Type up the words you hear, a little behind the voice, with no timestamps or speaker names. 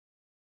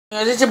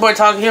Guys, it's your boy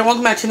Taco here.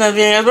 Welcome back to another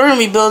video. We're going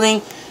to be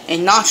building a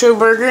nacho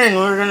burger, and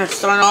we're going to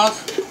start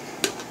off,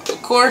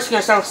 of course, we're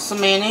going to start with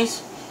some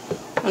mayonnaise.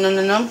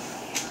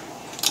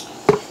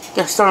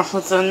 Gotta start off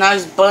with a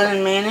nice bun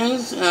and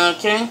mayonnaise.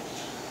 Okay,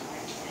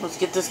 let's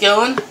get this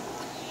going.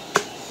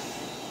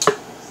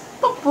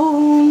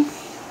 Boom.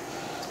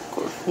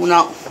 We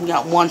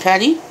got one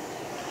patty,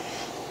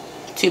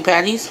 two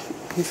patties.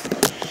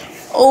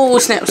 Oh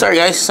snap! Sorry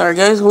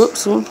guys.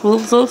 Whoops.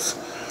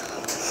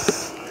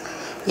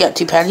 We got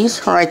two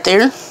patties right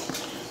there.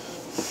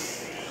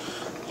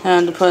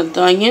 And to put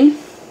the onion.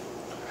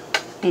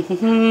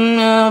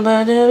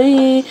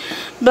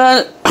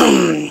 But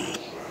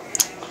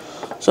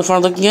so far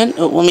looking good.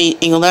 Oh, let me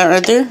angle that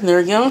right there. There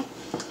we go.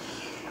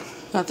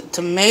 Got the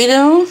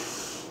tomato.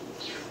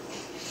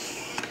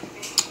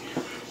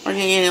 We're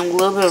gonna get a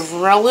little bit of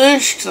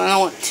relish because I don't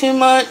want too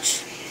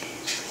much.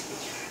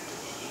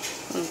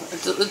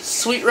 It's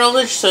sweet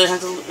relish, so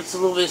it's a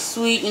little bit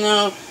sweet, you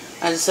know.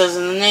 As it says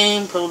in the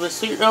name, put a little bit of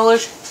sweet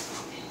relish.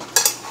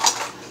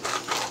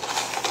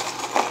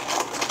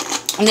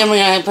 And then we're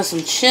going to put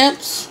some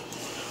chips.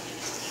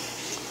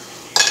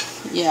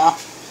 Yeah.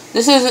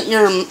 This isn't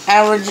your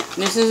average,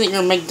 this isn't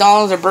your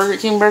McDonald's or Burger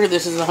King burger.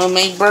 This is a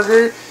homemade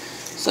burger.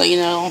 So, you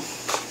know,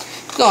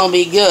 it's going to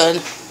be good.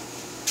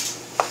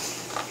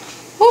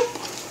 Whoop.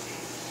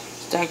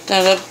 Stack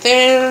that up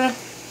there.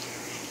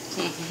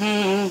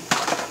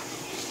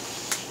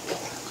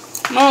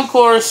 Now, of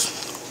course,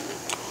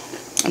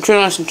 I'm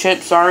trying on some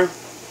chips, sorry.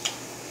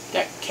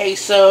 Got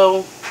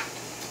queso.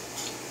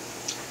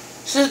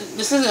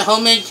 This isn't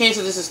homemade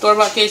queso, this is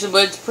store-bought queso,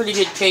 but it's pretty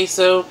good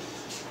queso.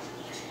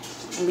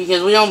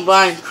 Because we don't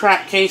buy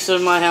crap queso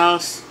in my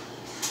house.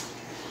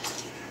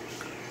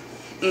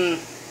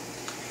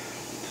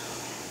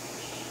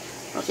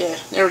 Okay,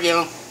 there we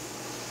go.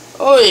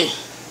 Oi!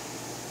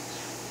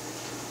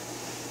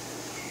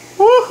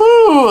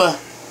 Woohoo!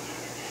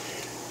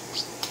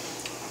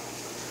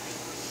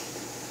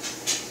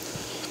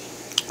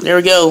 There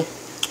we go.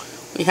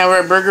 We have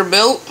our burger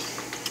built.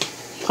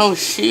 Oh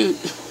shoot!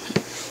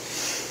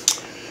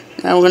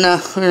 Now we're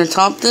gonna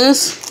top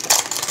this.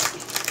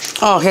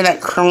 Oh, hear that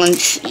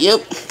crunch?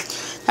 Yep.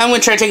 I'm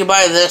gonna try to take a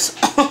bite of this.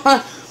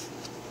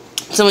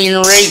 So we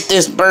can rate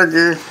this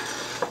burger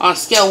on a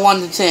scale of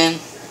 1 to 10.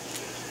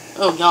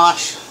 Oh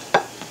gosh.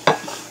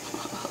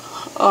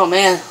 Oh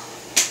man.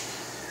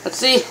 Let's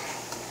see.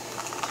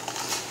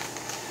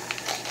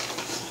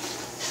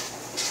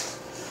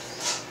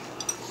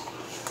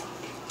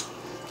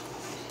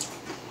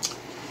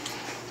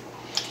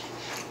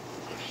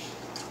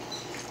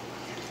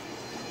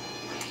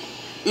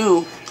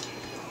 Ooh.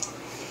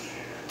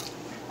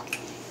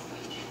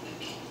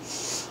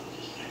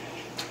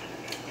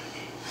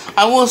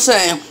 I will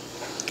say,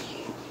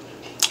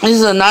 this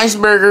is a nice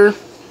burger.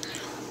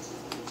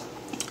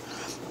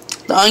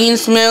 The onion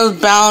smells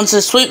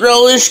balances sweet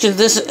relish because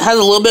this has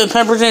a little bit of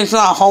pepper in it. It's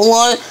not a whole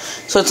lot,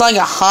 so it's like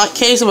a hot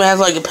queso, but it has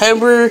like a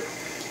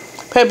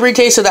peppery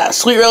taste. So that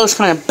sweet relish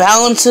kind of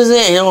balances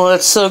it. You know,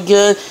 that's so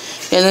good.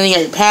 And then you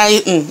got your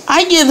patty. And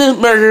I give this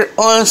burger,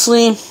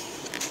 honestly,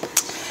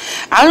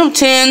 out of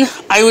 10,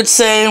 I would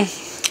say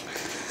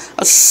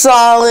a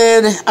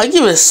solid, I'd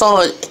give it a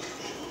solid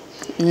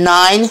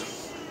 9.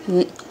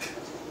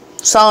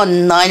 Solid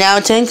 9 out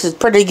of 10, because it's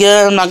pretty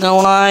good, I'm not gonna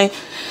lie.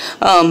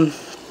 I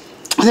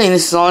think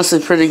this is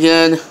honestly pretty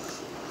good.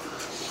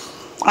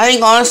 I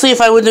think, honestly, if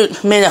I would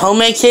have made a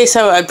homemade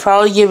queso, I'd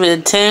probably give it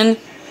a 10.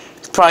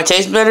 It probably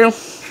tastes better.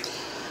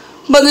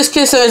 But this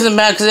queso isn't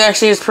bad, because it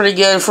actually is pretty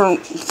good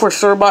for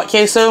store-bought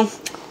queso.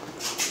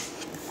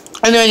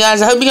 Anyway,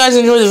 guys, I hope you guys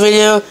enjoyed the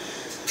video.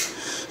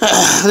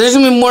 There's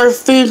gonna be more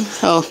food.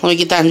 Oh, let me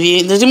get that in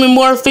view. There's gonna be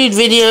more food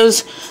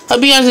videos.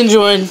 Hope you guys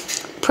enjoyed.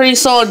 Pretty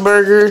solid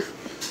burger.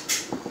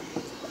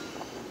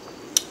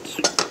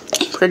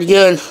 Pretty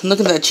good. Look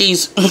at that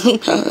cheese.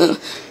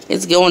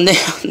 It's going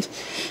down.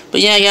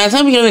 But yeah, guys,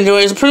 hope you guys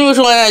enjoyed. It's pretty much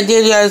what I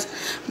did, guys.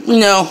 You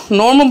know,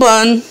 normal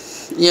bun.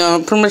 You know,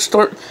 pretty much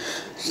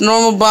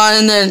normal bun,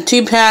 and then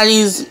 2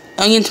 patties,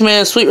 onion,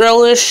 tomato, sweet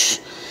relish,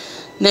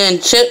 then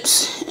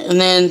chips,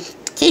 and then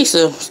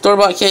queso,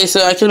 store-bought queso.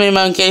 I could have made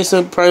my own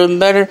queso, probably been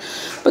better,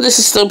 but this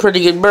is still a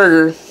pretty good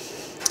burger.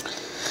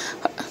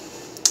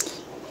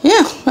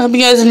 Yeah, I hope you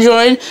guys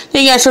enjoyed.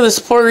 Thank you guys for the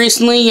support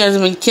recently. You guys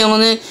have been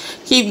killing it.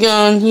 Keep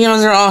going. You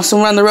guys are awesome.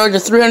 We're on the road to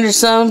 300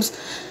 subs.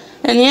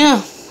 And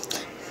yeah,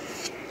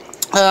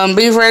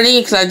 be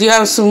ready, because I do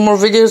have some more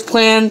videos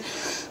planned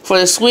for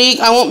this week.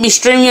 I won't be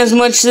streaming as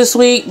much this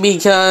week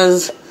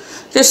because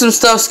just some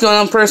stuff's going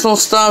on, personal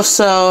stuff,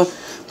 so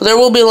but there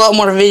will be a lot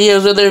more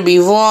videos, whether it be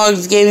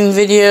vlogs, gaming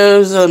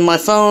videos on my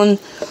phone,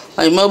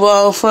 like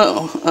mobile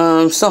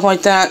phone, stuff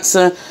like that.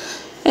 So,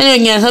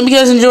 anyway, guys, hope you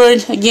guys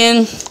enjoyed,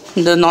 again,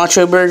 the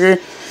nacho burger,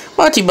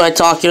 brought to you by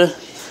Taco.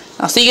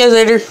 I'll see you guys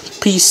later.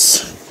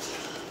 Peace.